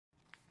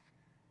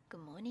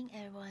Good morning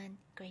everyone,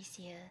 Grace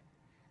here.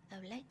 I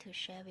would like to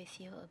share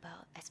with you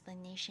about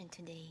explanation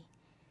today.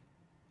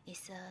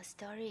 It's a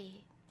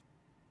story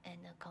and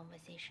a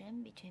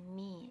conversation between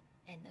me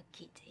and a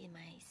kid in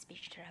my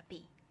speech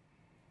therapy.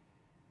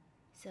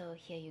 So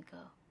here you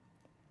go.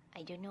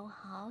 I don't know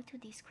how to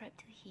describe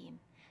to him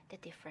the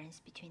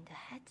difference between the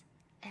hat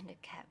and the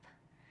cap.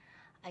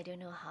 I don't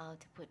know how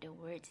to put the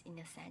words in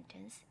a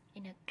sentence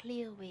in a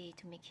clear way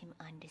to make him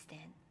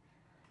understand.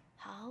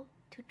 How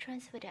to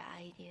transfer the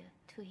idea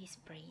to his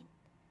brain.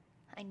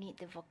 I need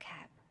the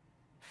vocab.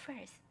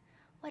 First,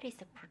 what is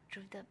the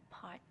protruded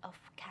part of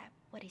cap?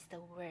 What is the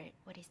word?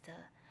 What is the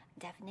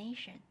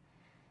definition?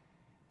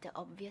 The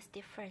obvious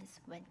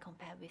difference when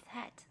compared with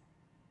hat.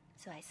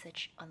 So I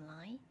searched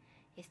online.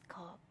 It's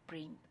called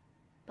brim.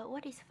 But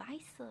what is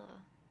visor?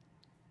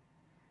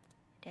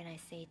 Then I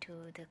say to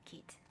the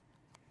kid,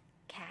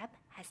 cap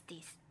has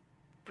this.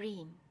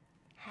 Brim,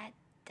 hat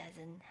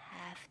doesn't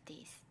have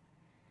this.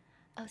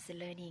 I was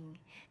learning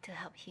to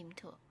help him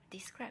to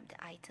describe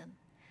the item,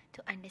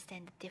 to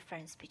understand the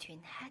difference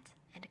between hat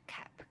and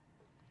cap.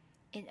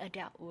 In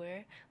adult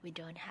world, we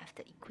don't have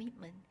the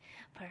equipment.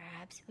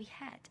 Perhaps we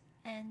had,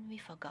 and we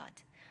forgot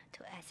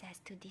to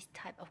access to this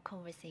type of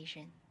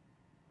conversation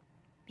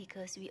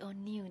because we all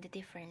knew the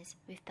difference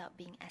without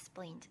being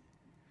explained.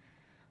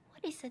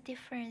 What is the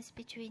difference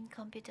between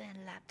computer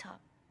and laptop?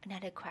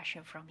 Another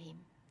question from him.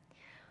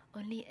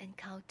 Only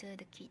encounter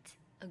the kids,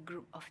 a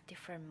group of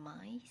different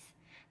minds.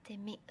 They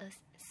make us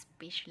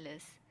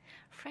speechless.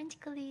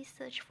 Frantically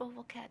search for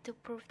vocab to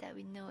prove that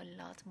we know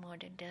a lot more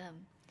than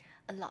them,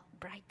 a lot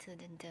brighter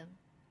than them.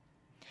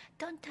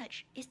 Don't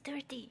touch, it's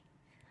dirty.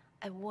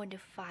 I warned the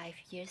 5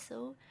 years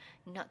old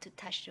not to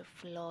touch the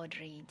floor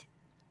drain.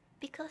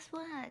 Because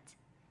what?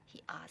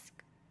 He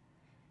asked.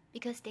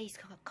 Because there is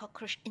a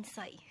cockroach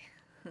inside.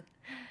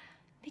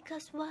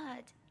 Because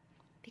what?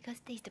 Because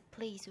there is the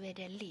place where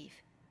they live.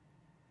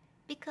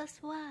 Because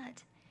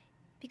what?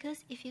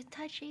 Because if you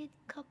touch it,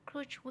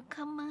 cockroach will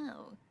come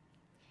out.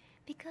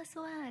 Because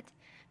what?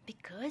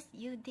 Because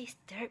you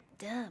disturb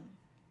them.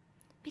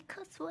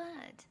 Because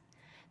what?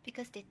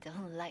 Because they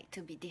don't like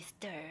to be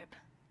disturbed.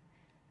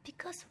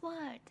 Because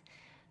what?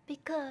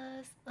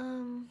 Because,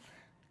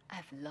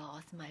 I've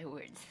lost my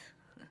words.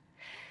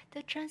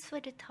 To transfer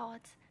the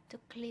thoughts, to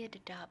clear the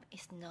doubt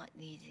is not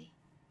easy.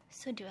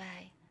 So do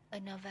I, a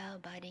novel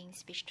budding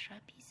speech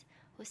therapist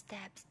who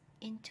steps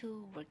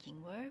into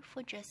working world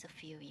for just a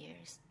few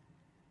years.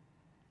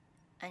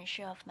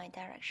 Unsure of my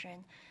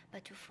direction,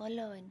 but to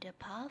follow in the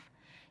path,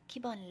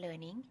 keep on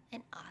learning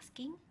and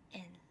asking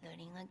and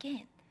learning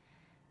again.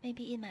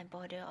 Maybe it might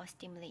bother or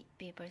stimulate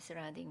people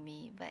surrounding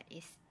me, but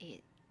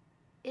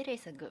it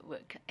is a good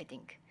work, I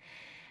think.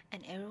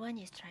 And everyone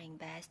is trying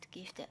best to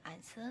give the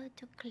answer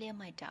to clear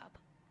my doubt,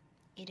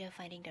 either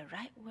finding the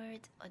right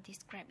words or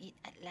describe it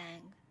at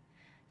length,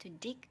 to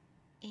dig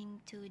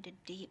into the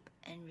deep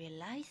and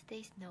realize there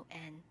is no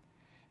end,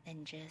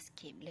 and just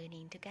keep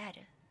learning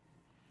together.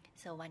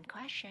 So one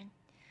question,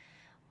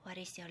 what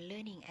is your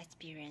learning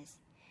experience?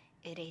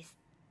 Is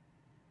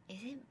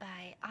it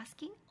by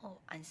asking or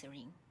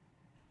answering?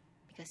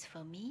 Because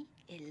for me,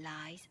 it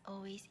lies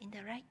always in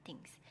the right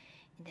things,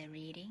 in the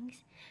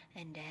readings,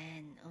 and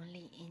then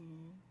only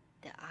in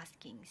the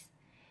askings.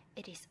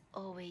 It is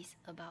always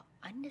about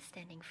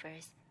understanding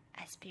first,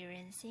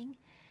 experiencing,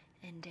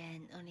 and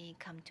then only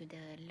come to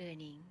the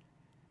learning.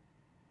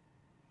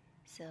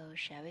 So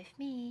share with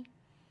me.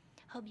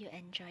 Hope you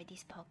enjoy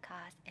this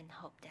podcast and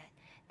hope that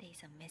there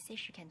is a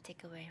message you can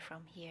take away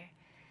from here.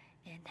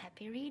 And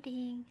happy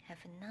reading. Have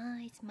a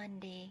nice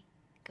Monday.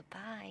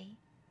 Goodbye.